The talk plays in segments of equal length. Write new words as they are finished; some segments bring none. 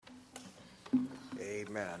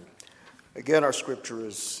Amen. Again, our scripture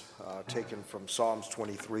is taken from Psalms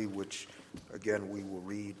 23, which, again, we will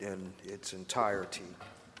read in its entirety.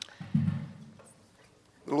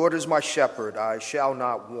 The Lord is my shepherd, I shall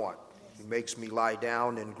not want. He makes me lie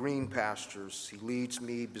down in green pastures. He leads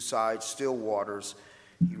me beside still waters.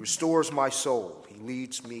 He restores my soul. He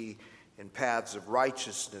leads me in paths of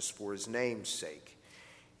righteousness for his name's sake.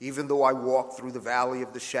 Even though I walk through the valley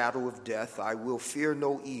of the shadow of death, I will fear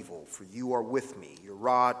no evil, for you are with me. Your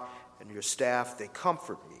rod and your staff, they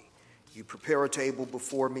comfort me. You prepare a table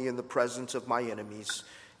before me in the presence of my enemies.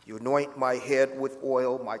 You anoint my head with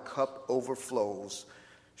oil, my cup overflows.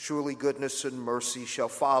 Surely goodness and mercy shall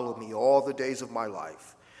follow me all the days of my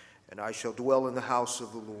life, and I shall dwell in the house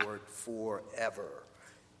of the Lord forever.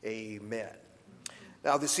 Amen.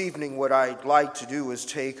 Now, this evening, what I'd like to do is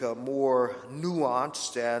take a more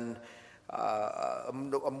nuanced and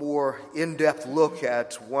a more in-depth look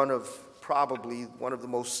at probably one of the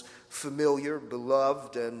most familiar,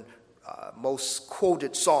 beloved, and most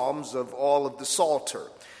quoted psalms of all of the Psalter.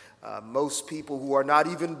 Most people who are not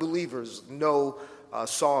even believers know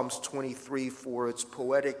Psalms 23 for its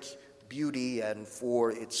poetic beauty and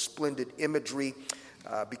for its splendid imagery.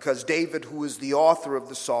 Because David, who is the author of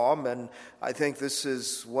the psalm, and I think this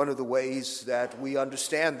is one of the ways that we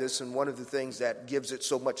understand this, and one of the things that gives it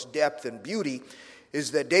so much depth and beauty,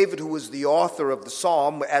 is that David, who was the author of the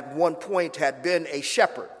psalm, at one point had been a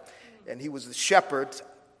shepherd, and he was the shepherd,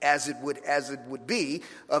 as it would be,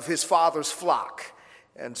 of his father's flock.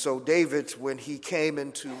 And so David, when he came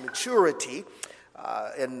into maturity,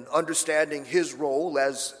 and understanding his role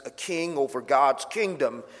as a king over God's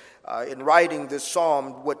kingdom, in writing this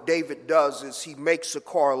psalm, what David does is he makes a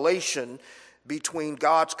correlation between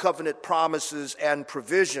God's covenant promises and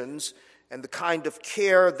provisions and the kind of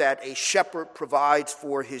care that a shepherd provides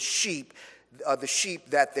for his sheep, the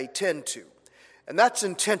sheep that they tend to. And that's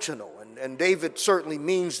intentional, and David certainly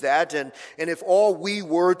means that. And if all we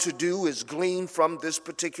were to do is glean from this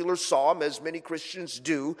particular psalm, as many Christians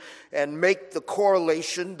do, and make the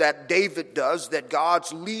correlation that David does, that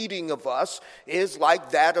God's leading of us is like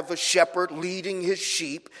that of a shepherd leading his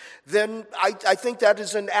sheep, then I think that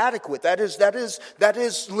is inadequate. That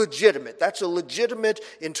is legitimate. That's a legitimate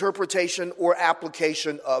interpretation or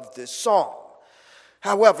application of this psalm.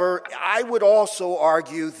 However, I would also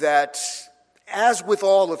argue that, as with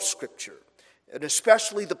all of Scripture, and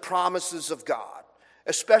especially the promises of God,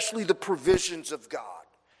 especially the provisions of God,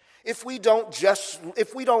 if we don't just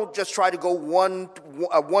try to go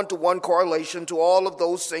one-to-one correlation to all of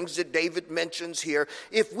those things that David mentions here,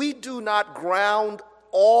 if we do not ground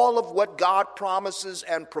all of what God promises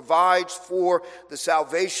and provides for the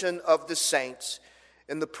salvation of the saints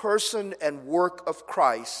in the person and work of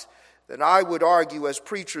Christ, then I would argue, as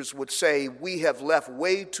preachers would say, we have left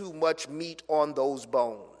way too much meat on those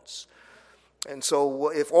bones. And so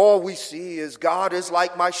if all we see is God is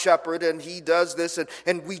like my shepherd and he does this,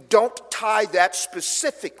 and we don't tie that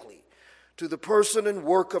specifically to the person and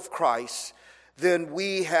work of Christ, then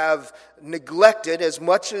we have neglected, as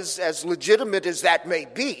much as legitimate as that may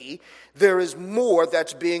be, there is more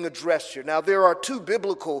that's being addressed here. Now, there are two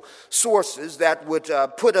biblical sources that would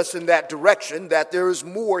put us in that direction, that there is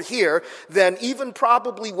more here than even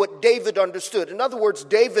probably what David understood. In other words,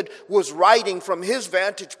 David was writing from his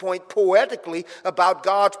vantage point poetically about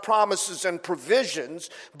God's promises and provisions,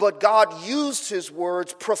 but God used his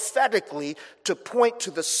words prophetically to point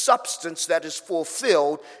to the substance that is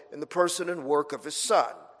fulfilled in the person and work of his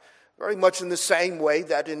Son. Very much in the same way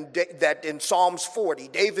that in Psalms 40,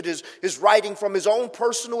 David is writing from his own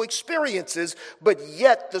personal experiences, but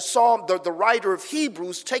yet the writer of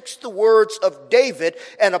Hebrews takes the words of David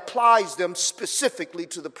and applies them specifically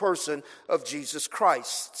to the person of Jesus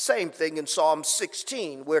Christ. Same thing in Psalm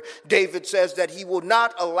 16, where David says that he will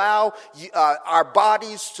not allow our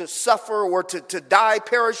bodies to suffer or to die,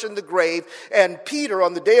 perish in the grave. And Peter,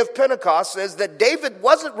 on the day of Pentecost, says that David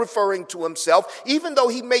wasn't referring to himself, even though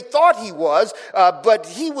he may thought he was, but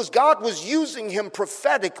God was using him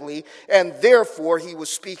prophetically, and therefore he was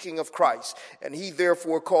speaking of Christ. And he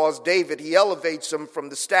therefore calls David, he elevates him from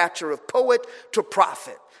the stature of poet to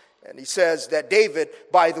prophet. And he says that David,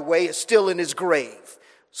 by the way, is still in his grave.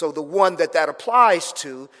 So the one that applies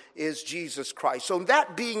to is Jesus Christ. So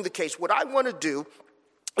that being the case, what I want to do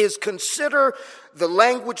is consider the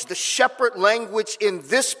language, the shepherd language in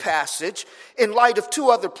this passage in light of two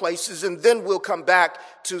other places, and then we'll come back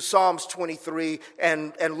to Psalms 23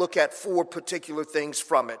 and look at four particular things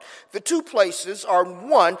from it. The two places are,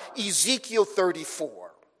 one, Ezekiel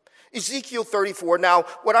 34. Ezekiel 34. Now,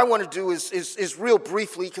 what I want to do is real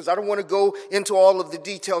briefly, because I don't want to go into all of the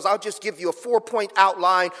details. I'll just give you a 4-point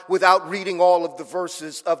outline without reading all of the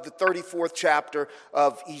verses of the 34th chapter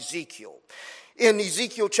of Ezekiel. In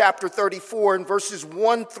Ezekiel chapter 34, in verses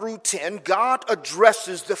 1 through 10, God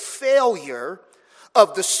addresses the failure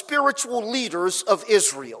of the spiritual leaders of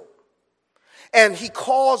Israel. And he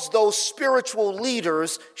calls those spiritual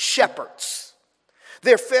leaders shepherds.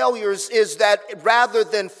 Their failures is that rather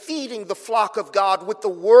than feeding the flock of God with the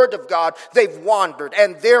word of God, they've wandered,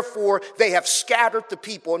 and therefore they have scattered the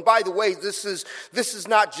people. And by the way, this is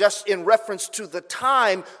not just in reference to the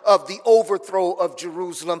time of the overthrow of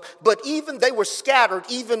Jerusalem, but even they were scattered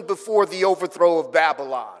even before the overthrow of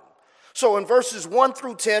Babylon. So in verses 1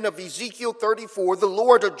 through 10 of Ezekiel 34, the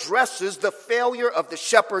Lord addresses the failure of the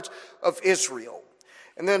shepherds of Israel.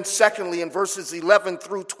 And then secondly, in verses 11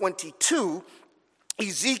 through 22,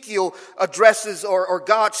 Ezekiel addresses, or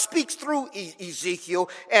God speaks through Ezekiel,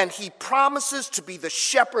 and he promises to be the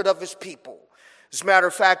shepherd of his people. As a matter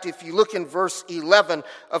of fact, if you look in verse 11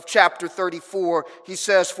 of chapter 34, he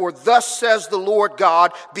says, "For thus says the Lord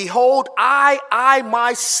God, behold, I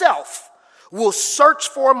myself will search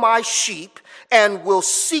for my sheep and will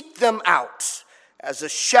seek them out. As a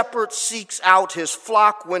shepherd seeks out his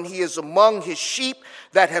flock when he is among his sheep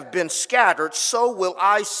that have been scattered, so will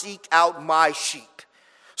I seek out my sheep."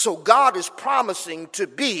 So God is promising to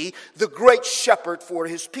be the great shepherd for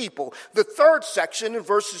his people. The third section in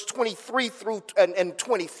verses 23 through and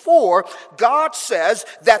 24, God says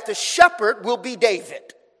that the shepherd will be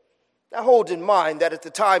David. Now hold in mind that at the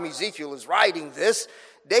time Ezekiel is writing this,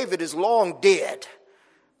 David is long dead.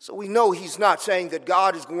 So we know he's not saying that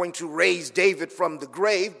God is going to raise David from the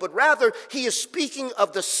grave, but rather he is speaking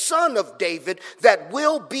of the son of David that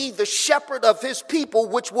will be the shepherd of his people,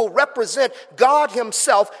 which will represent God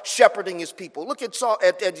himself shepherding his people. Look at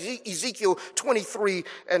Ezekiel 23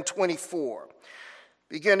 and 24.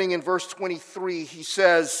 Beginning in verse 23, he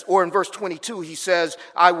says, or in verse 22, he says,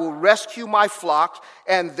 "I will rescue my flock,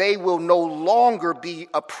 and they will no longer be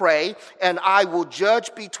a prey, and I will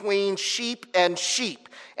judge between sheep and sheep."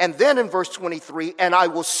 And then in verse 23, "And I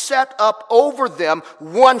will set up over them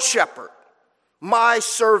one shepherd, my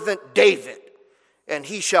servant David, and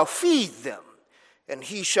he shall feed them, and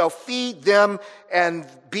he shall feed them and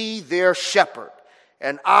be their shepherd.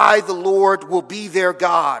 And I, the Lord, will be their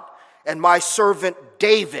God, and my servant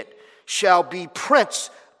David shall be prince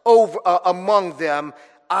over among them.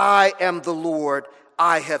 I am the Lord,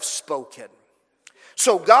 I have spoken."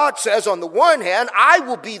 So God says, on the one hand, I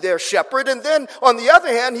will be their shepherd, and then on the other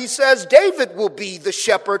hand, he says David will be the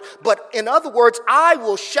shepherd. But in other words, I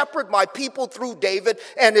will shepherd my people through David.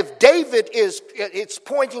 And if David it's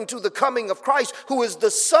pointing to the coming of Christ, who is the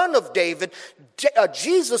son of David,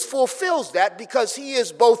 Jesus fulfills that because he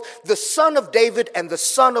is both the son of David and the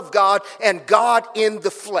son of God, and God in the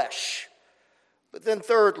flesh. But then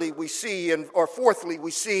fourthly, we see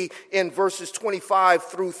in verses 25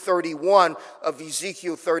 through 31 of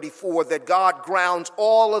Ezekiel 34 that God grounds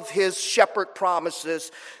all of his shepherd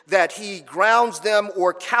promises, that he grounds them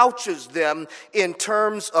or couches them in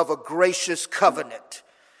terms of a gracious covenant.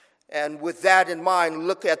 And with that in mind,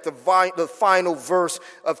 look at the final verse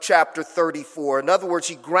of chapter 34. In other words,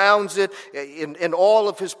 he grounds it in all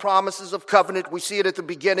of his promises of covenant. We see it at the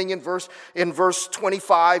beginning in verse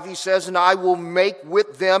 25. He says, "And I will make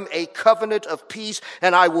with them a covenant of peace,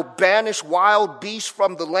 and I will banish wild beasts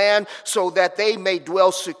from the land, so that they may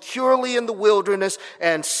dwell securely in the wilderness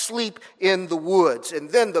and sleep in the woods." And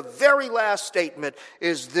then the very last statement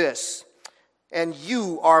is this: "And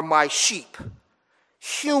you are my sheep,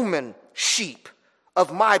 human sheep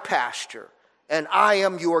of my pasture, and I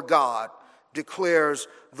am your God, declares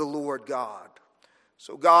the Lord God."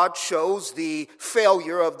 So God shows the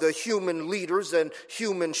failure of the human leaders and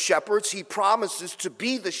human shepherds. He promises to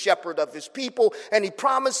be the shepherd of his people, and he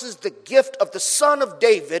promises the gift of the son of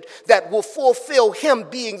David that will fulfill him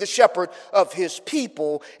being the shepherd of his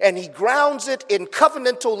people, and he grounds it in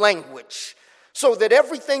covenantal language, so that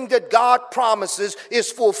everything that God promises is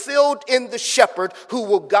fulfilled in the shepherd who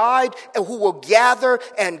will guide and who will gather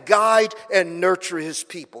and guide and nurture his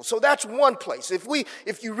people. So that's one place.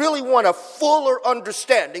 If you really want a fuller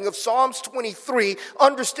understanding of Psalms 23,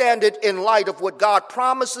 understand it in light of what God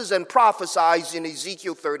promises and prophesies in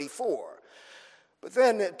Ezekiel 34. But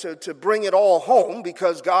then to bring it all home,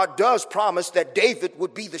 because God does promise that David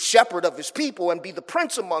would be the shepherd of his people and be the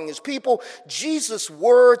prince among his people, Jesus'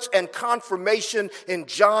 words and confirmation in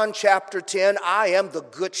John chapter 10, "I am the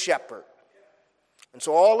good shepherd." And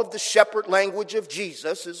so all of the shepherd language of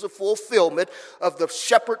Jesus is a fulfillment of the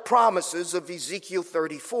shepherd promises of Ezekiel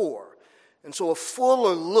 34. And so a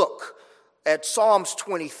fuller look at Psalms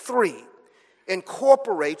 23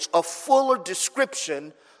 incorporates a fuller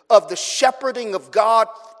description of the shepherding of God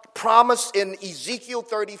promised in Ezekiel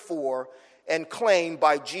 34 and claimed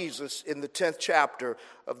by Jesus in the 10th chapter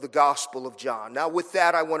of the Gospel of John. Now, with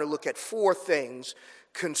that, I want to look at four things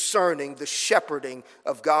concerning the shepherding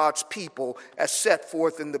of God's people as set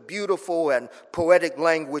forth in the beautiful and poetic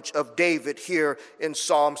language of David here in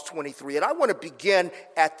Psalms 23. And I want to begin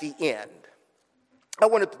at the end.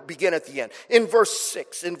 In verse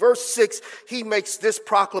 6. In verse 6, he makes this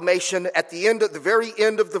proclamation at the very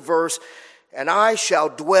end of the verse, "And I shall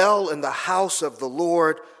dwell in the house of the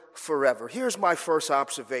Lord forever." Here's my first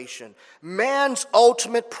observation. Man's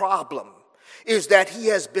ultimate problem is that he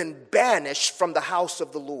has been banished from the house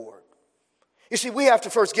of the Lord. You see, we have to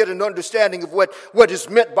first get an understanding of what is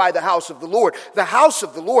meant by the house of the Lord. The house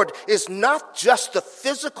of the Lord is not just the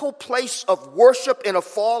physical place of worship in a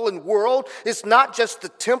fallen world. It's not just the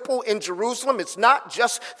temple in Jerusalem. It's not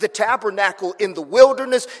just the tabernacle in the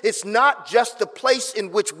wilderness. It's not just the place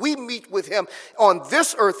in which we meet with him on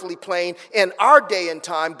this earthly plane in our day and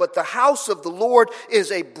time, but the house of the Lord has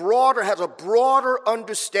a broader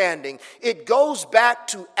understanding. It goes back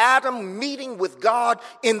to Adam meeting with God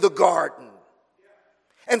in the garden.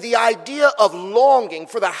 And the idea of longing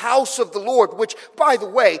for the house of the Lord, which, by the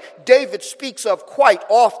way, David speaks of quite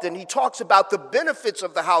often. He talks about the benefits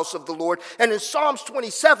of the house of the Lord. And in Psalms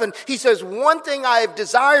 27, he says, "One thing I have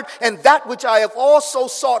desired, and that which I have also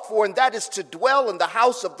sought for, and that is to dwell in the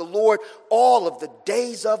house of the Lord all of the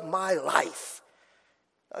days of my life."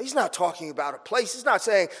 Now, he's not talking about a place. He's not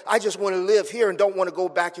saying, I just want to live here and don't want to go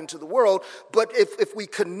back into the world. But if we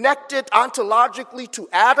connect it ontologically to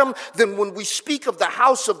Adam, then when we speak of the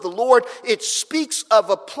house of the Lord, it speaks of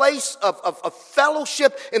a place of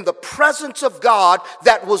fellowship in the presence of God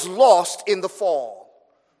that was lost in the fall.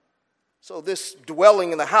 So this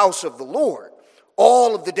dwelling in the house of the Lord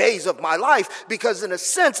all of the days of my life, because in a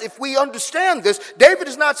sense, if we understand this, David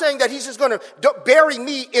is not saying that he's just going to bury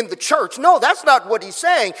me in the church. No, that's not what he's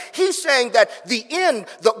saying. He's saying that the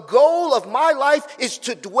goal of my life is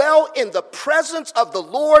to dwell in the presence of the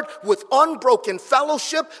Lord with unbroken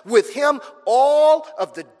fellowship with him all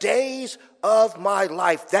of the days of my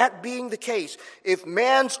life. That being the case, if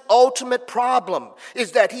man's ultimate problem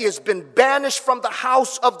is that he has been banished from the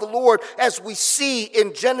house of the Lord, as we see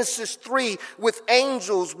in Genesis 3 with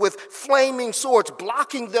angels with flaming swords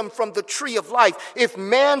blocking them from the tree of life, if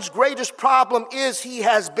man's greatest problem is he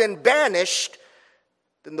has been banished,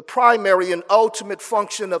 then the primary and ultimate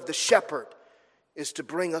function of the shepherd is to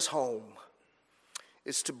bring us home,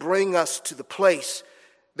 is to bring us to the place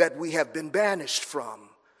that we have been banished from.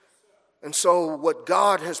 And so what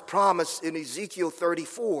God has promised in Ezekiel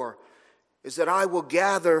 34 is that I will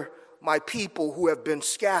gather my people who have been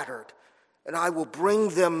scattered, and I will bring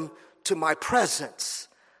them to my presence.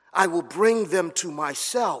 I will bring them to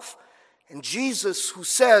myself. And Jesus, who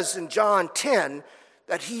says in John 10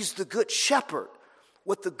 that he's the good shepherd,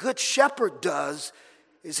 what the good shepherd does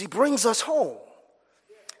is he brings us home.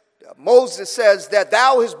 Moses says that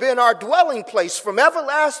thou hast been our dwelling place from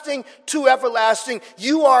everlasting to everlasting.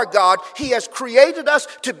 You are God. He has created us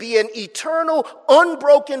to be in eternal,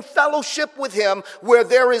 unbroken fellowship with him where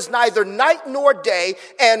there is neither night nor day.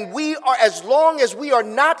 And we are, as long as we are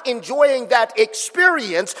not enjoying that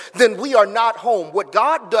experience, then we are not home. What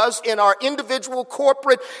God does in our individual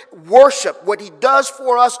corporate worship, what he does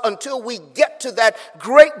for us until we get to that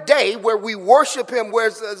great day where we worship him, where,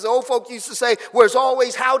 as the old folk used to say, where it's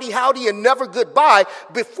always howdy, and never goodbye.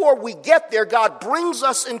 Before we get there, God brings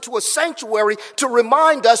us into a sanctuary to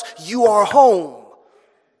remind us, you are home.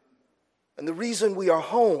 And the reason we are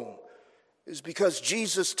home is because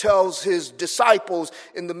Jesus tells his disciples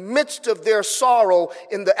in the midst of their sorrow,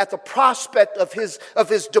 at the prospect of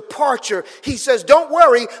his departure, he says, don't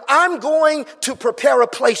worry, I'm going to prepare a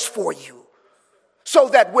place for you, so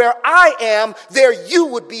that where I am, there you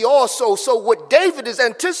would be also. So what David is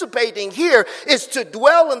anticipating here is to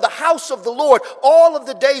dwell in the house of the Lord all of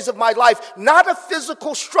the days of my life. Not a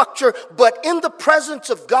physical structure, but in the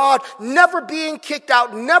presence of God, never being kicked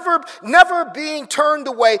out, never being turned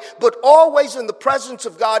away, but always in the presence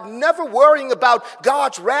of God, never worrying about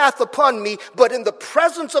God's wrath upon me, but in the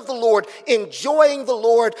presence of the Lord, enjoying the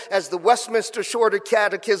Lord. As the Westminster Shorter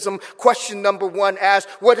Catechism, question number 1 asks,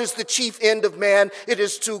 what is the chief end of man? It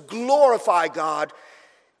is to glorify God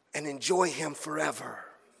and enjoy him forever.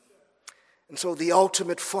 And so the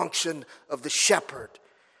ultimate function of the shepherd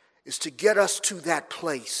is to get us to that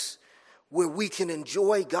place where we can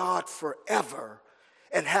enjoy God forever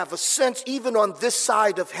and have a sense, even on this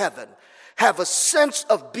side of heaven, have a sense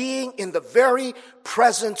of being in the very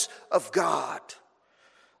presence of God.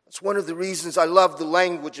 That's one of the reasons I love the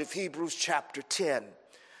language of Hebrews chapter 10,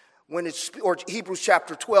 or Hebrews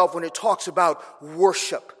chapter 12, when it talks about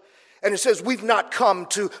worship. And it says, we've not come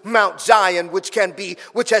to Mount Zion, which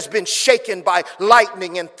has been shaken by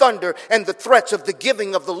lightning and thunder and the threats of the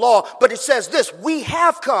giving of the law. But it says this, we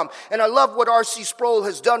have come. And I love what R.C. Sproul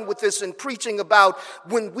has done with this in preaching about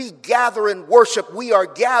when we gather in worship, we are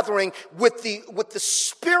gathering with the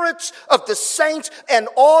spirits of the saints and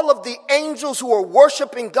all of the angels who are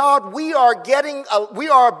worshiping God. We are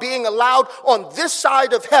being allowed on this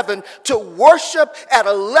side of heaven to worship at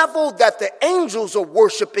a level that the angels are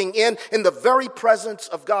worshiping in the very presence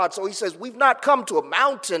of God. So he says, we've not come to a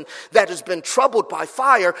mountain that has been troubled by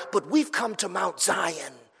fire, but we've come to Mount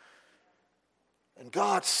Zion. And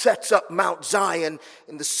God sets up Mount Zion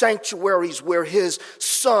in the sanctuaries where his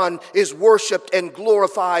Son is worshiped and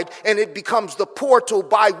glorified, and it becomes the portal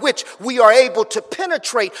by which we are able to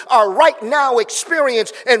penetrate our right now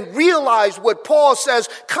experience and realize what Paul says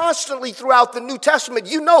constantly throughout the New Testament.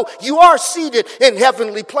 You know, you are seated in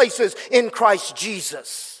heavenly places in Christ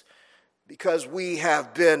Jesus, because we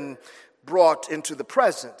have been brought into the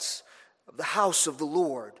presence of the house of the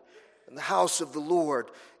Lord. And the house of the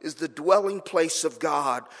Lord is the dwelling place of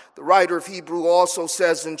God. The writer of Hebrew also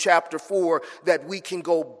says in chapter 4 that we can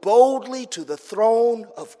go boldly to the throne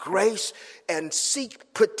of grace and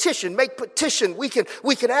seek petition, make petition. We can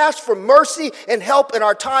ask for mercy and help in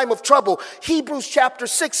our time of trouble. Hebrews chapter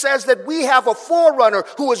 6 says that we have a forerunner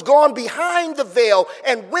who has gone behind the veil.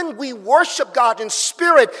 And when we worship God in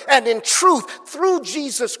spirit and in truth through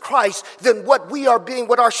Jesus Christ, then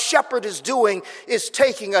what our shepherd is doing is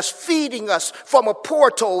taking us, feeding us from a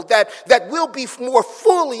portal that will be more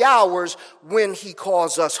fully ours when he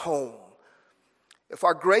calls us home. If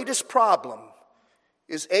our greatest problem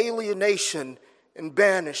is alienation and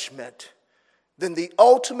banishment, then the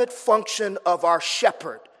ultimate function of our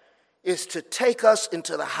shepherd is to take us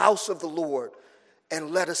into the house of the Lord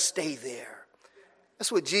and let us stay there.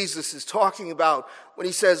 That's what Jesus is talking about when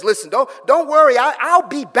he says, listen, don't worry, I'll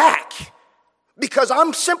be back, because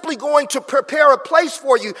I'm simply going to prepare a place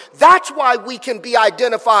for you. That's why we can be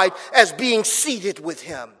identified as being seated with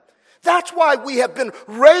him. That's why we have been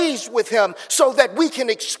raised with him, so that we can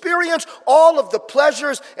experience all of the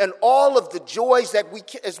pleasures and all of the joys that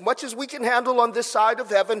as much as we can handle on this side of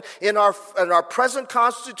heaven in our present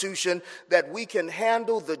constitution, that we can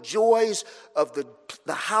handle the joys of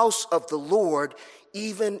the house of the Lord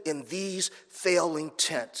even in these failing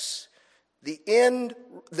tents. The end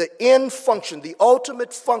function, the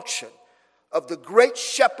ultimate function of the great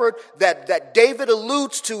shepherd that David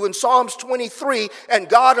alludes to in Psalms 23, and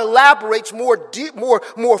God elaborates more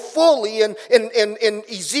fully in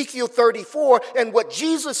Ezekiel 34, and what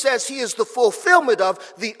Jesus says he is the fulfillment of.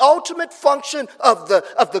 The ultimate function of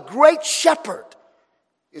the great shepherd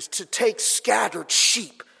is to take scattered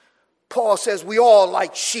sheep. Paul says we all,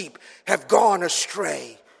 like sheep, have gone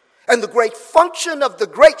astray. And the great function of the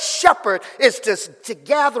great shepherd is to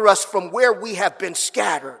gather us from where we have been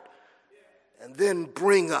scattered and then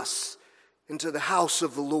bring us into the house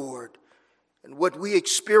of the Lord. And what we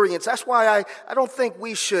experience, that's why I don't think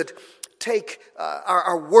we should take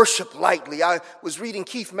our worship lightly. I was reading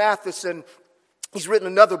Keith Matheson. He's written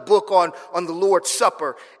another book on the Lord's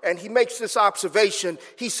Supper, and he makes this observation.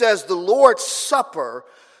 He says the Lord's Supper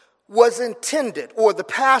was intended, or the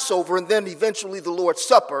Passover and then eventually the Lord's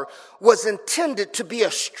Supper, was intended to be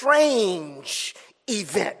a strange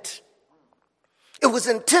event. It was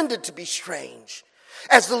intended to be strange.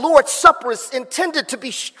 As the Lord's Supper is intended to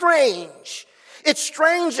be strange. It's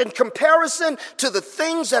strange in comparison to the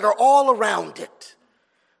things that are all around it.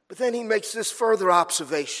 But then he makes this further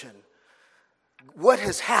observation. What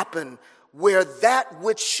has happened where that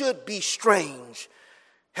which should be strange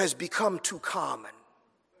has become too common?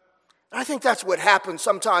 I think that's what happens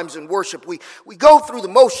sometimes in worship. We go through the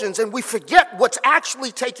motions and we forget what's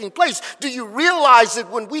actually taking place. Do you realize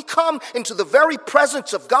that when we come into the very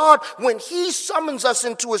presence of God, when he summons us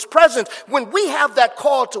into his presence, when we have that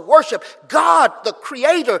call to worship, God, the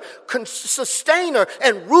creator, sustainer,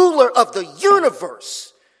 and ruler of the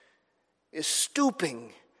universe, is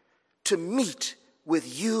stooping to meet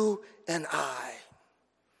with you and I?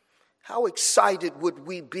 How excited would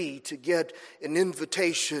we be to get an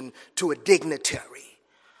invitation to a dignitary?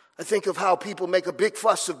 I think of how people make a big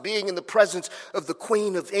fuss of being in the presence of the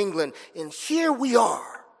Queen of England. And here we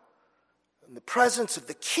are in the presence of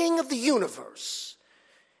the King of the universe.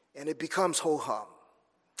 And it becomes ho-hum.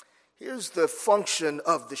 Here's the function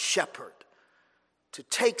of the shepherd: to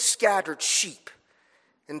take scattered sheep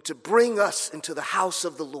and to bring us into the house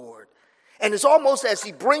of the Lord. And it's almost as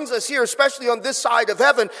he brings us here, especially on this side of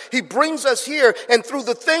heaven, he brings us here, and through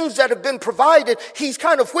the things that have been provided, he's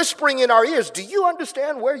kind of whispering in our ears, do you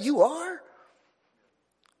understand where you are?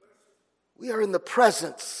 We are in the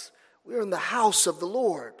presence. We are in the house of the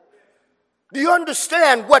Lord. Do you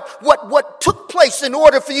understand what took place in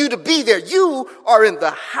order for you to be there? You are in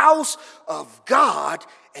the house of God,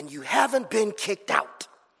 and you haven't been kicked out.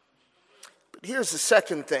 But here's the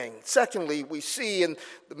second thing. Secondly, we see in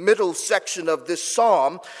the middle section of this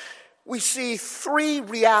psalm, we see three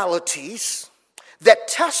realities that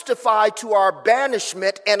testify to our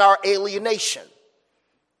banishment and our alienation.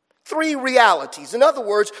 Three realities. In other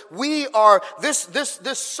words,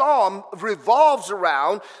 this psalm revolves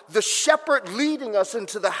around the shepherd leading us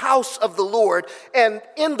into the house of the Lord. And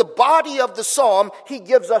in the body of the psalm, he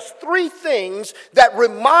gives us three things that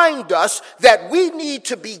remind us that we need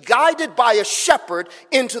to be guided by a shepherd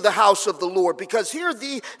into the house of the Lord. Because here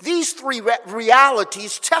these three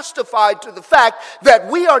realities testify to the fact that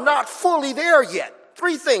we are not fully there yet.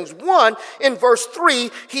 Three things. One, in verse 3,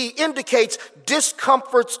 he indicates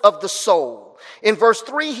discomforts of the soul. In verse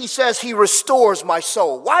 3, he says, he restores my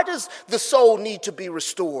soul. Why does the soul need to be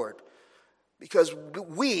restored? Because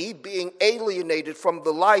we, being alienated from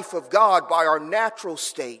the life of God by our natural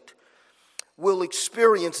state, will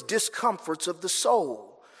experience discomforts of the soul.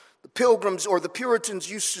 The Pilgrims or the Puritans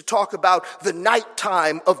used to talk about the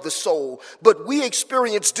nighttime of the soul, but we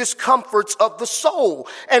experience discomforts of the soul.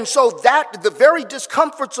 And so that the very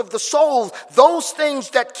discomforts of the soul, those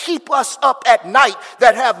things that keep us up at night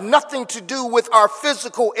that have nothing to do with our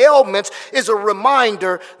physical ailments, is a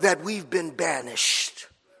reminder that we've been banished.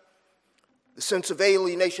 The sense of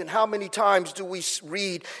alienation. How many times do we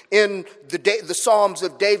read in the Psalms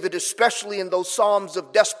of David, especially in those Psalms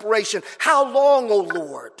of desperation, how long, O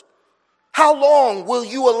Lord? How long will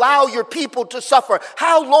you allow your people to suffer?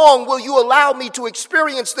 How long will you allow me to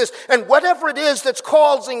experience this? And whatever it is that's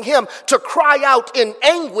causing him to cry out in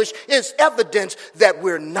anguish is evidence that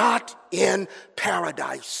we're not in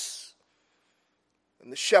paradise.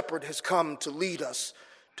 And the shepherd has come to lead us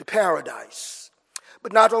to paradise.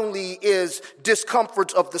 But not only is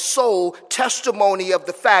discomfort of the soul testimony of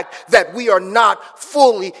the fact that we are not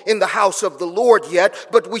fully in the house of the Lord yet,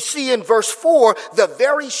 but we see in verse 4 the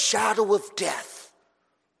very shadow of death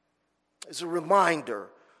is a reminder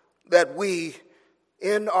that we,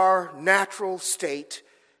 in our natural state,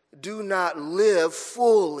 do not live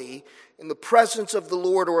fully in the presence of the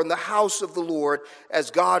Lord or in the house of the Lord as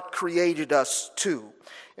God created us to.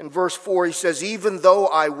 In verse 4 he says, even though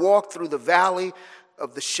I walk through the valley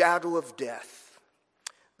of the shadow of death.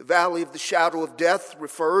 The valley of the shadow of death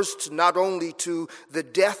refers to not only to the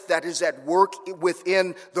death that is at work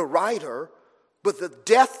within the writer, but the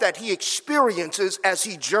death that he experiences as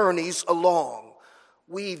he journeys along.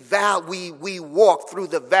 We walk through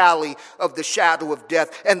the valley of the shadow of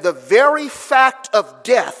death, and the very fact of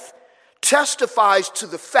death testifies to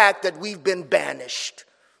the fact that we've been banished.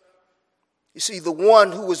 You see, the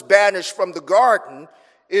one who was banished from the garden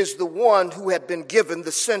is the one who had been given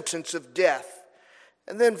the sentence of death.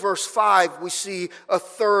 And then verse 5, we see a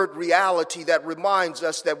third reality that reminds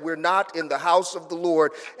us that we're not in the house of the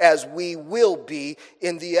Lord as we will be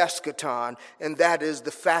in the eschaton, and that is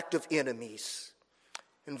the fact of enemies.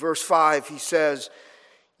 In verse 5, he says,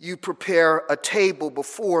 you prepare a table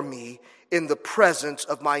before me in the presence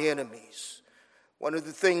of my enemies. One of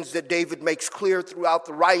the things that David makes clear throughout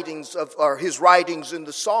the writings his writings in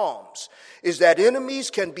the Psalms is that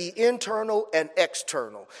enemies can be internal and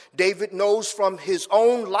external. David knows from his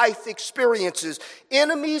own life experiences,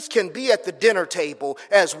 enemies can be at the dinner table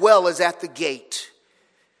as well as at the gate.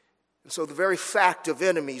 And so the very fact of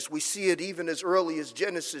enemies, we see it even as early as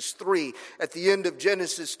Genesis 3. At the end of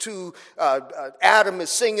Genesis 2, Adam is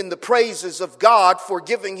singing the praises of God for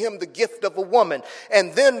giving him the gift of a woman.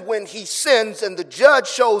 And then when he sins and the judge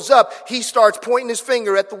shows up, he starts pointing his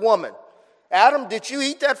finger at the woman. Adam, did you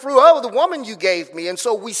eat that fruit? Oh, the woman you gave me. And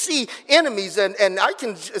so we see enemies, and I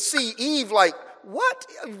can see Eve like, what?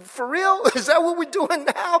 For real? Is that what we're doing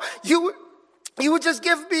now? You would just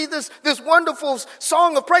give me this wonderful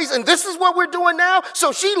song of praise, and this is what we're doing now?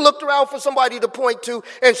 So she looked around for somebody to point to,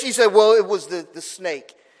 and she said, well, it was the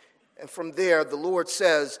snake. And from there, the Lord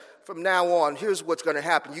says, from now on, here's what's going to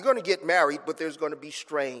happen. You're going to get married, but there's going to be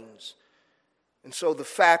strains. And so the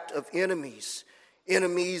fact of enemies in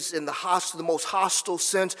the most hostile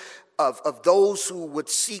sense of those who would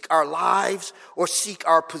seek our lives or seek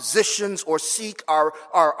our positions or seek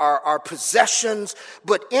our possessions,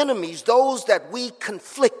 but enemies, those that we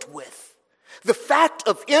conflict with, The fact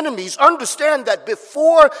of enemies, understand that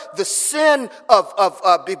before the sin of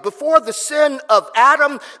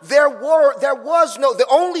Adam, the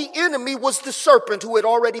only enemy was the serpent who had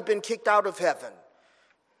already been kicked out of heaven.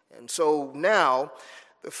 And so now,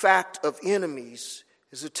 the fact of enemies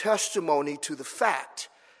is a testimony to the fact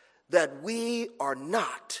that we are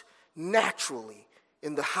not naturally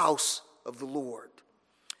in the house of the Lord.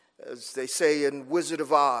 As they say in Wizard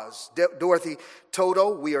of Oz, Dorothy,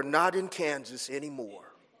 Toto, we are not in Kansas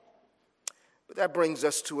anymore. But that brings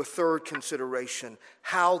us to a third consideration,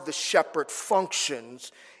 how the shepherd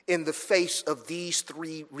functions in the face of these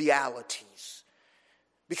three realities.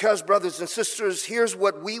 Because, brothers and sisters, here's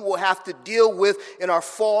what we will have to deal with in our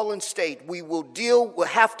fallen state. We'll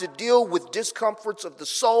have to deal with discomforts of the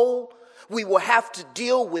soul. We will have to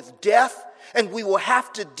deal with death. And we will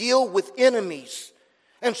have to deal with enemies.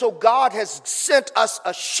 And so God has sent us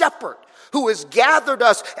a shepherd who has gathered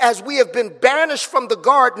us as we have been banished from the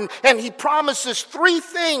garden. And he promises three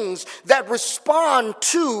things that respond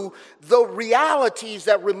to the realities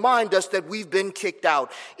that remind us that we've been kicked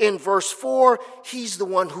out. In verse 4, he's the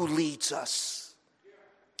one who leads us.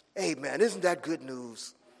 Amen. Isn't that good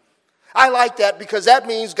news? I like that because that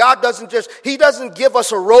means God doesn't give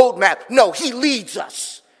us a roadmap. No, he leads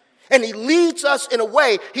us. And he leads us in a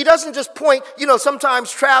way, he doesn't just point, sometimes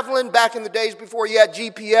traveling back in the days before you had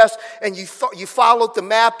GPS and you followed the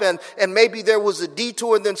map and maybe there was a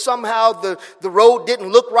detour and then somehow the road didn't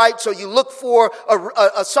look right. So you look for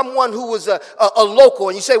someone who was a local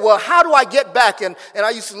and you say, well, how do I get back? And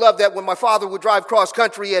I used to love that when my father would drive cross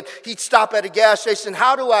country and he'd stop at a gas station.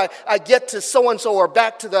 How do I get to so-and-so or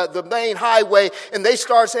back to the main highway? And they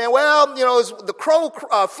start saying, well, as the crow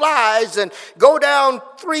flies and go down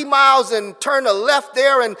 3 miles and turn a left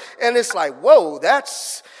there, and it's like, whoa,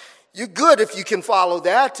 you're good if you can follow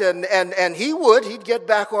that, and he'd get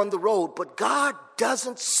back on the road. But God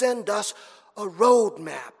doesn't send us a road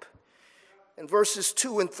map. In verses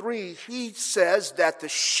 2 and 3, he says that the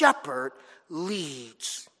shepherd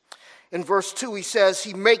leads. In verse 2, he says,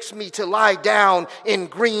 he makes me to lie down in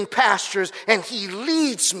green pastures, and he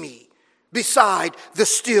leads me beside the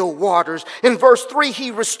still waters. In verse 3,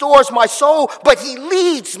 he restores my soul, but he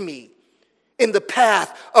leads me in the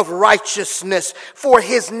path of righteousness for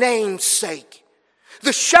his name's sake.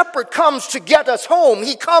 The shepherd comes to get us home.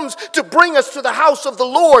 He comes to bring us to the house of the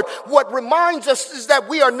Lord. What reminds us is that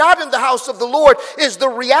we are not in the house of the Lord is the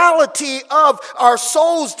reality of our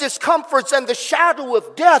soul's discomforts and the shadow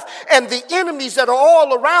of death and the enemies that are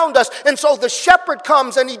all around us. And so the shepherd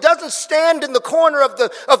comes and he doesn't stand in the corner of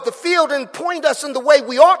the field and point us in the way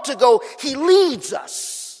we ought to go. He leads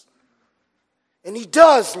us. And he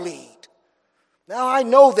does lead. Now, I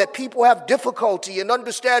know that people have difficulty in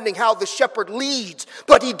understanding how the shepherd leads,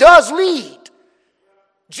 but he does lead.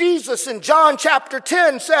 Jesus in John chapter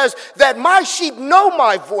 10 says that my sheep know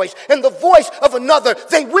my voice, and the voice of another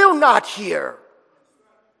they will not hear.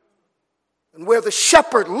 And where the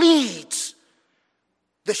shepherd leads,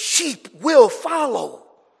 the sheep will follow.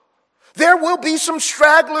 There will be some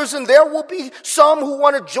stragglers and there will be some who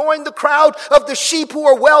want to join the crowd of the sheep who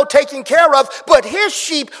are well taken care of, but his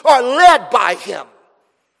sheep are led by him.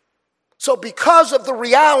 So because of the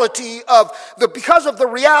reality of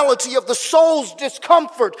the soul's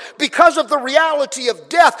discomfort, because of the reality of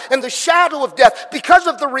death and the shadow of death, because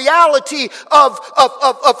of the reality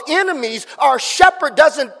of enemies, our shepherd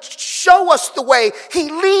doesn't show us the way,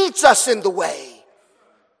 he leads us in the way.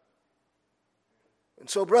 And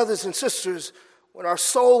so, brothers and sisters, when our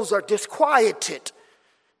souls are disquieted,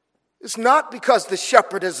 it's not because the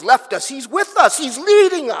shepherd has left us. He's with us. He's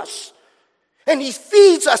leading us. And he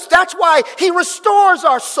feeds us. That's why he restores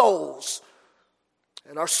our souls.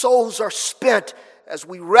 And our souls are spent as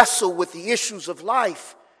we wrestle with the issues of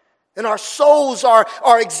life. And our souls are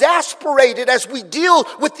exasperated as we deal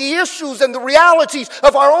with the issues and the realities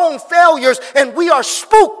of our own failures. And we are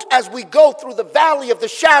spooked as we go through the valley of the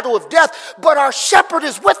shadow of death. But our shepherd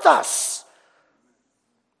is with us.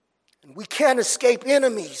 And we can't escape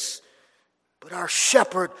enemies. But our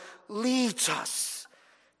shepherd leads us.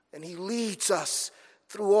 And he leads us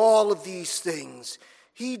through all of these things.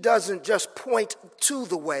 He doesn't just point to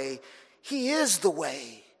the way. He is the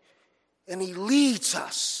way. And he leads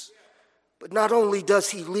us. But not only does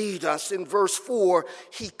he lead us, in verse 4,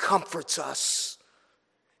 he comforts us.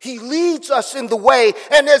 He leads us in the way,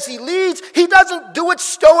 and as he leads, he doesn't do it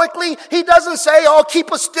stoically. He doesn't say, oh, keep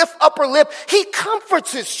a stiff upper lip. He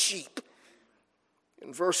comforts his sheep.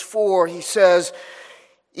 In verse 4, he says,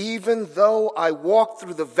 even though I walk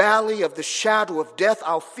through the valley of the shadow of death,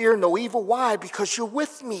 I'll fear no evil. Why? Because you're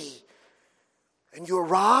with me. And your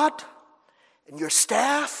rod and your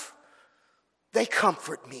staff, they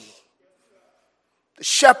comfort me. The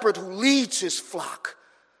shepherd who leads his flock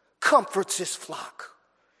comforts his flock.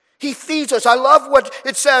 He feeds us. I love what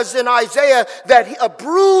it says in Isaiah, that a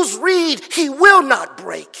bruised reed he will not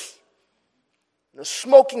break. A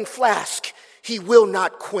smoking flask he will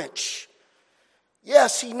not quench.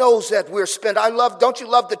 Yes, he knows that we're spent. Don't you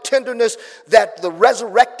love the tenderness that the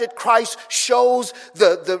resurrected Christ shows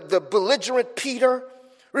the belligerent Peter?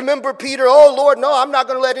 Remember Peter, oh Lord, no, I'm not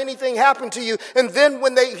going to let anything happen to you. And then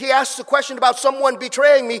when he asks the question about someone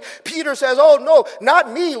betraying me, Peter says, oh no,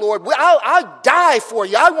 not me, Lord. I'll die for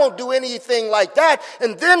you. I won't do anything like that.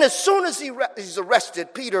 And then as soon as he's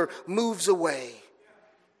arrested, Peter moves away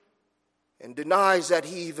and denies that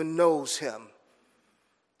he even knows him.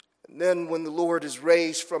 And then when the Lord is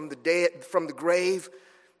raised from the grave,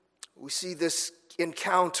 we see this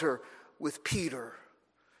encounter with Peter.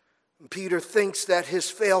 And Peter thinks that his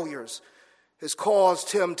failures has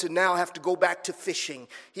caused him to now have to go back to fishing.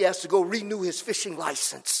 He has to go renew his fishing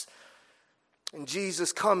license. And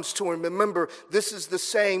Jesus comes to him. Remember, this is the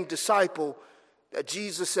same disciple that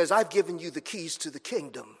Jesus says, I've given you the keys to the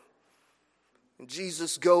kingdom. And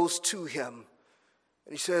Jesus goes to him.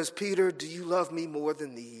 And he says, Peter, do you love me more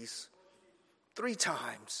than these? 3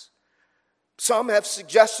 times. Some have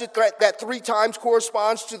suggested that 3 times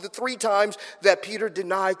corresponds to the 3 times that Peter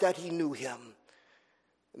denied that he knew him.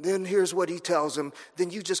 And then here's what he tells him.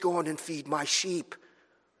 Then you just go on and feed my sheep.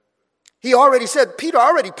 He already said, Peter, I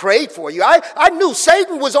already prayed for you. I knew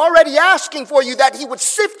Satan was already asking for you, that he would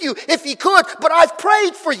sift you if he could, but I've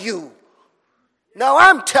prayed for you. Now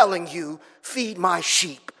I'm telling you, feed my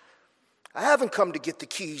sheep. I haven't come to get the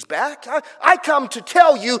keys back. I come to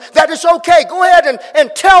tell you that it's okay. Go ahead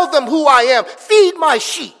and tell them who I am. Feed my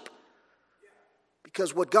sheep.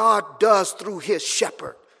 Because what God does through his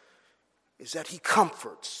shepherd is that he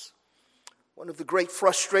comforts. One of the great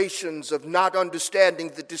frustrations of not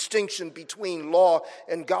understanding the distinction between law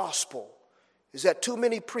and gospel is that too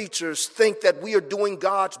many preachers think that we are doing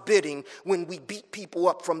God's bidding when we beat people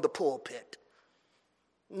up from the pulpit.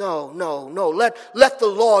 No. Let the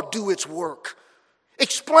law do its work.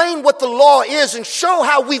 Explain what the law is and show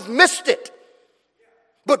how we've missed it.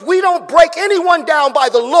 But we don't break anyone down by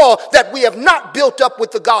the law that we have not built up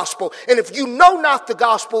with the gospel. And if you know not the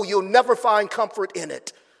gospel, you'll never find comfort in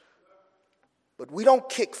it. But we don't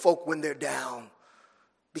kick folk when they're down,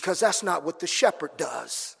 because that's not what the shepherd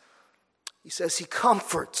does. He says he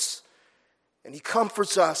comforts, and he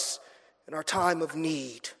comforts us in our time of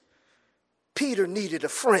need. Peter needed a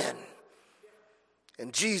friend,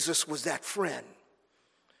 and Jesus was that friend.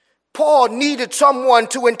 Paul needed someone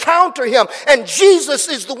to encounter him, and Jesus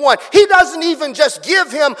is the one. He doesn't even just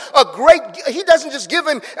give him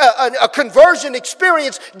a conversion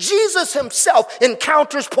experience. Jesus himself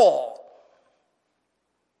encounters Paul.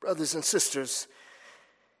 Brothers and sisters,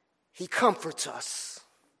 he comforts us.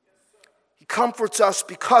 He comforts us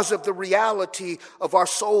because of the reality of our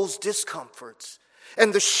soul's discomforts.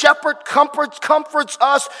 And the shepherd comforts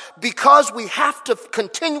us because we have to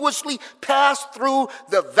continuously pass through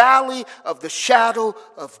the valley of the shadow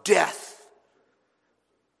of death.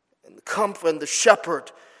 And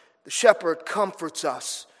the shepherd comforts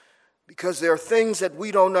us because there are things that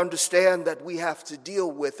we don't understand that we have to deal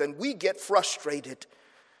with, and we get frustrated.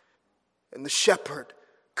 And the shepherd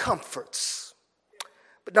comforts.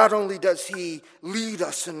 But not only does he lead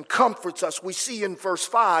us and comforts us, we see in verse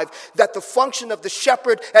 5 that the function of the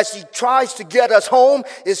shepherd as he tries to get us home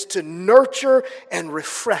is to nurture and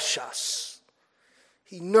refresh us.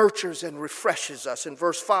 He nurtures and refreshes us. In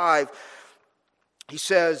verse 5, he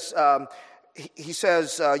says,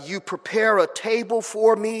 you prepare a table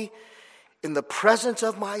for me in the presence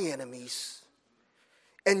of my enemies,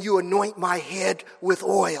 and you anoint my head with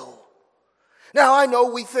oil. Now, I know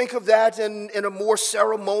we think of that in a more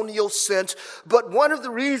ceremonial sense, but one of the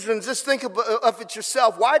reasons, just think of it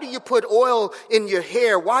yourself. Why do you put oil in your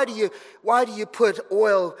hair? Why do you put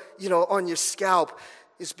oil, on your scalp?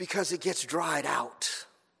 It's because it gets dried out.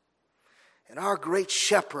 And our great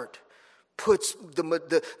shepherd puts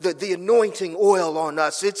the anointing oil on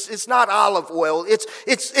us. It's not olive oil.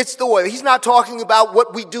 It's the oil. He's not talking about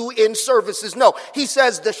what we do in services. No, he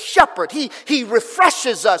says the shepherd. He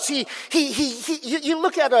refreshes us. You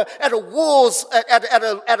look at a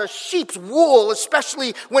sheep's wool,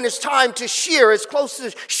 especially when it's time to shear. It's close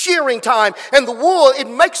to shearing time, and the wool, it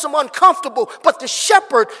makes them uncomfortable. But the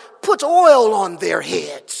shepherd puts oil on their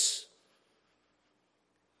heads.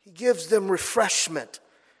 He gives them refreshment.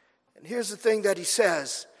 And here's the thing that he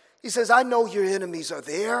says. He says, I know your enemies are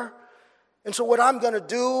there. And so what I'm going to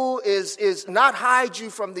do is not hide you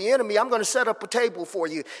from the enemy. I'm going to set up a table for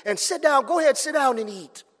you. And sit down. Go ahead, sit down and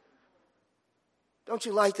eat. Don't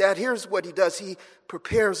you like that? Here's what he does. He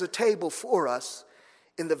prepares a table for us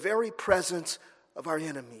in the very presence of our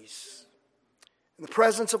enemies, in the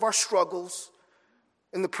presence of our struggles,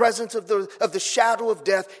 in the presence of the shadow of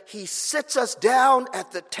death. He sits us down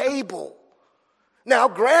at the table. Now,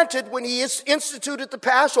 granted, when he instituted the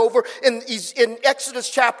Passover in Exodus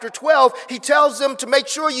chapter 12, he tells them to make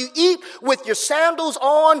sure you eat with your sandals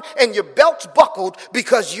on and your belts buckled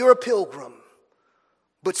because you're a pilgrim.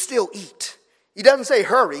 But still eat. He doesn't say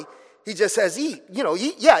hurry. He just says eat.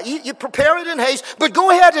 Eat. You prepare it in haste, but go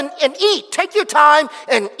ahead and eat. Take your time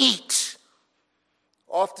and eat.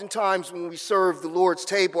 Oftentimes when we serve the Lord's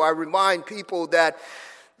table, I remind people that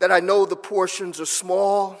I know the portions are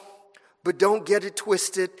small, but don't get it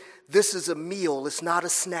twisted. This is a meal. It's not a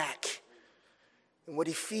snack. And what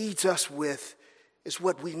he feeds us with is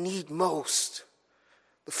what we need most.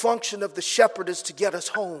 The function of the shepherd is to get us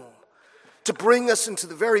home, to bring us into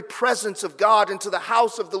the very presence of God, into the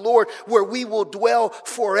house of the Lord, where we will dwell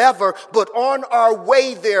forever. But on our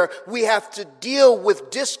way there, we have to deal with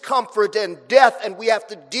discomfort and death, and we have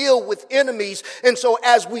to deal with enemies. And so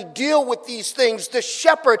as we deal with these things, the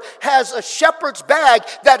shepherd has a shepherd's bag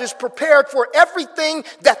that is prepared for everything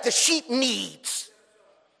that the sheep needs.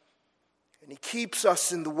 And he keeps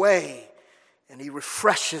us in the way, and he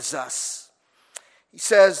refreshes us. He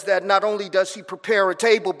says that not only does he prepare a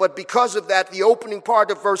table, but because of that, the opening part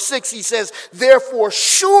of verse 6, he says, therefore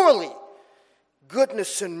surely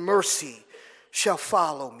goodness and mercy shall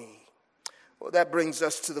follow me. Well, that brings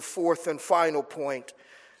us to the fourth and final point,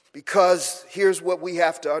 because here's what we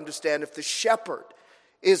have to understand. If the shepherd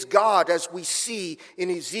is God, as we see in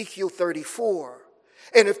Ezekiel 34,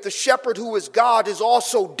 and if the shepherd who is God is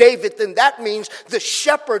also David, then that means the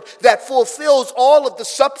shepherd that fulfills all of the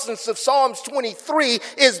substance of Psalms 23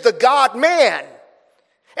 is the God-man.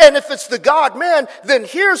 And if it's the God-man, then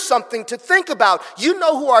here's something to think about. You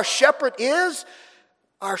know who our shepherd is?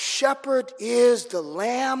 Our shepherd is the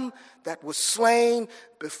lamb that was slain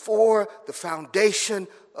before the foundation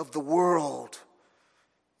of the world.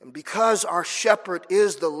 And because our shepherd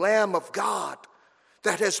is the Lamb of God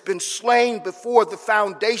that has been slain before the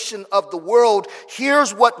foundation of the world,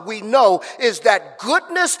 here's what we know, is that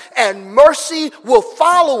goodness and mercy will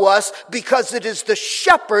follow us because it is the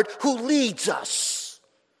shepherd who leads us.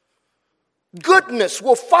 Goodness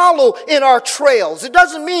will follow in our trails. It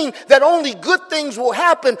doesn't mean that only good things will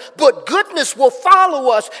happen, but goodness will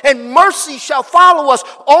follow us and mercy shall follow us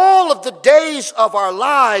all of the days of our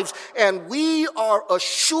lives. And we are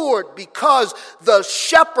assured, because the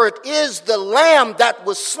shepherd is the lamb that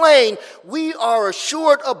was slain, we are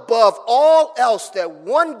assured above all else that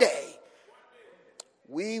one day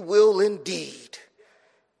we will indeed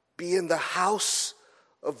be in the house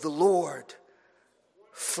of the Lord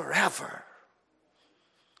forever.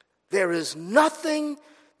 There is nothing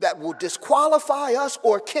that will disqualify us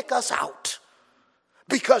or kick us out,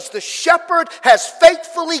 because the shepherd has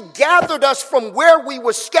faithfully gathered us from where we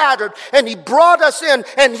were scattered, and he brought us in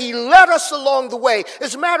and he led us along the way.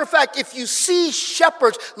 As a matter of fact, if you see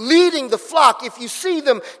shepherds leading the flock, if you see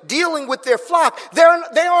them dealing with their flock, they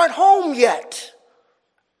aren't home yet.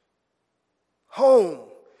 Home.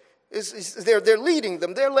 They're leading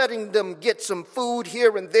them. They're letting them get some food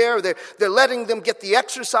here and there. They're letting them get the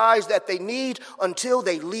exercise that they need until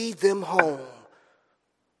they lead them home.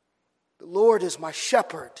 The Lord is my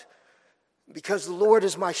shepherd. Because the Lord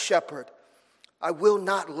is my shepherd, I will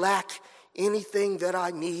not lack anything that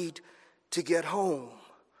I need to get home.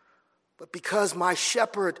 But because my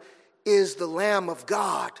shepherd is the Lamb of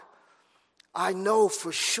God, I know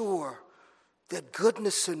for sure that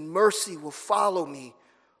goodness and mercy will follow me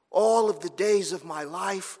all of the days of my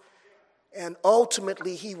life, and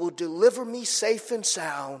ultimately he will deliver me safe and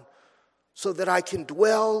sound so that I can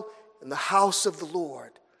dwell in the house of the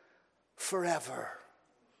Lord forever.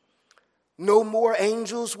 No more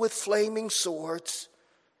angels with flaming swords,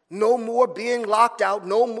 no more being locked out,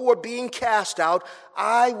 no more being cast out.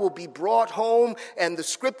 I will be brought home, and the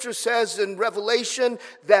scripture says in Revelation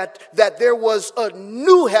that there was a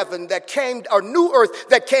new heaven that came, or new earth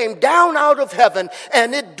that came down out of heaven,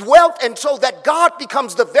 and it dwelt, and so that God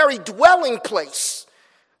becomes the very dwelling place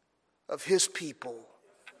of his people.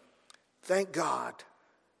 Thank God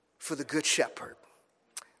for the Good Shepherd.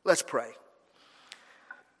 Let's pray.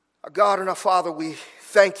 Our God and our Father, we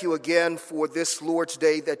thank you again for this Lord's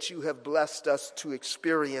Day that you have blessed us to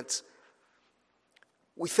experience.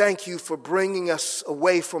 We thank you for bringing us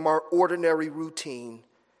away from our ordinary routine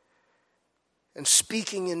and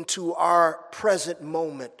speaking into our present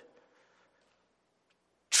moment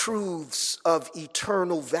truths of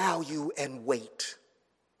eternal value and weight.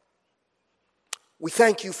 We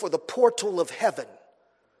thank you for the portal of heaven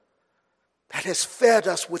that has fed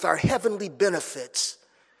us with our heavenly benefits,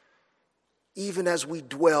 even as we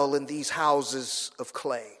dwell in these houses of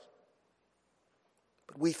clay.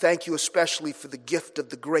 But we thank you especially for the gift of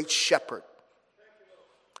the great shepherd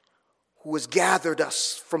who has gathered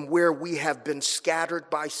us from where we have been scattered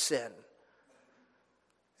by sin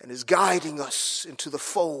and is guiding us into the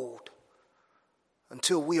fold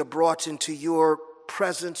until we are brought into your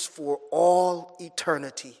presence for all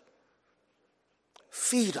eternity.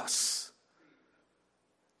 Feed us.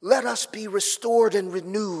 Let us be restored and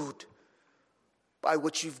renewed by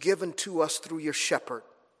what you've given to us through your shepherd.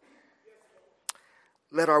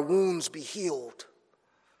 Let our wounds be healed.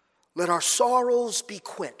 Let our sorrows be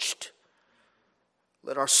quenched.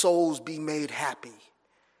 Let our souls be made happy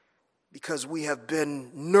because we have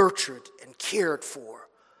been nurtured and cared for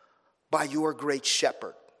by your great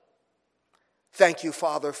shepherd. Thank you,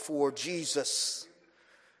 Father, for Jesus.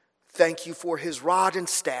 Thank you for his rod and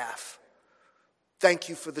staff. Thank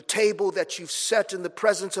you for the table that you've set in the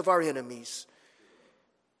presence of our enemies.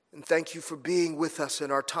 And thank you for being with us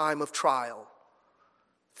in our time of trial.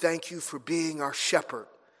 Thank you for being our shepherd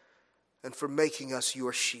and for making us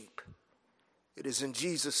your sheep. It is in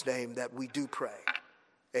Jesus' name that we do pray.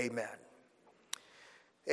 Amen.